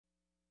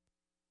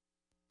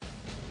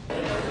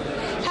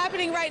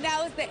Happening right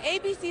now is the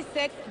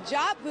ABC6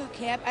 Job Boot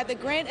Camp at the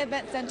Grand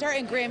Event Center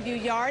in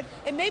Grandview Yard.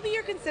 And maybe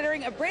you're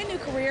considering a brand new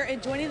career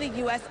in joining the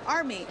U.S.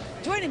 Army.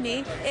 Joining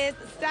me is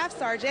Staff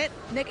Sergeant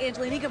Nick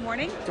Angelini. Good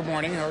morning. Good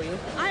morning. How are you?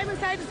 I'm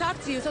excited to talk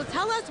to you. So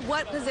tell us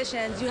what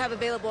positions you have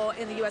available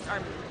in the U.S.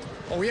 Army.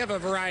 Well, we have a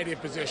variety of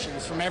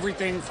positions, from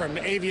everything from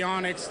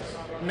avionics,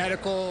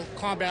 medical,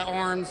 combat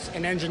arms,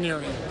 and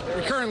engineering.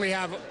 We currently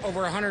have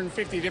over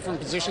 150 different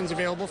positions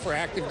available for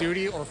active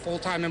duty or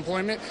full-time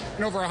employment,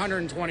 and over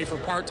 120 for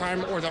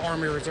part-time or the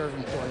Army Reserve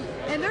employment.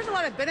 And there's a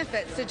lot of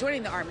benefits to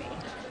joining the Army.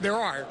 There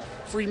are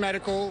free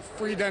medical,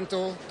 free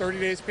dental, 30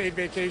 days paid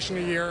vacation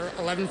a year,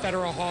 11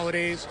 federal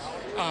holidays,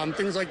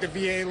 things like the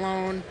VA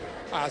loan,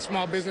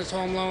 small business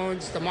home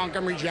loans, the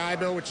Montgomery GI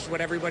Bill, which is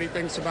what everybody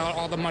thinks about,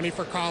 all the money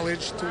for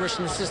college,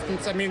 tuition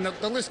assistance. I mean,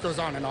 the list goes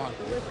on and on.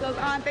 The list goes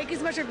on. Thank you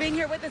so much for being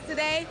here with us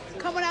today.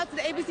 Coming out to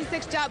the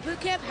ABC6 Job Boot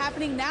Camp,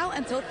 happening now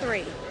until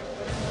 3.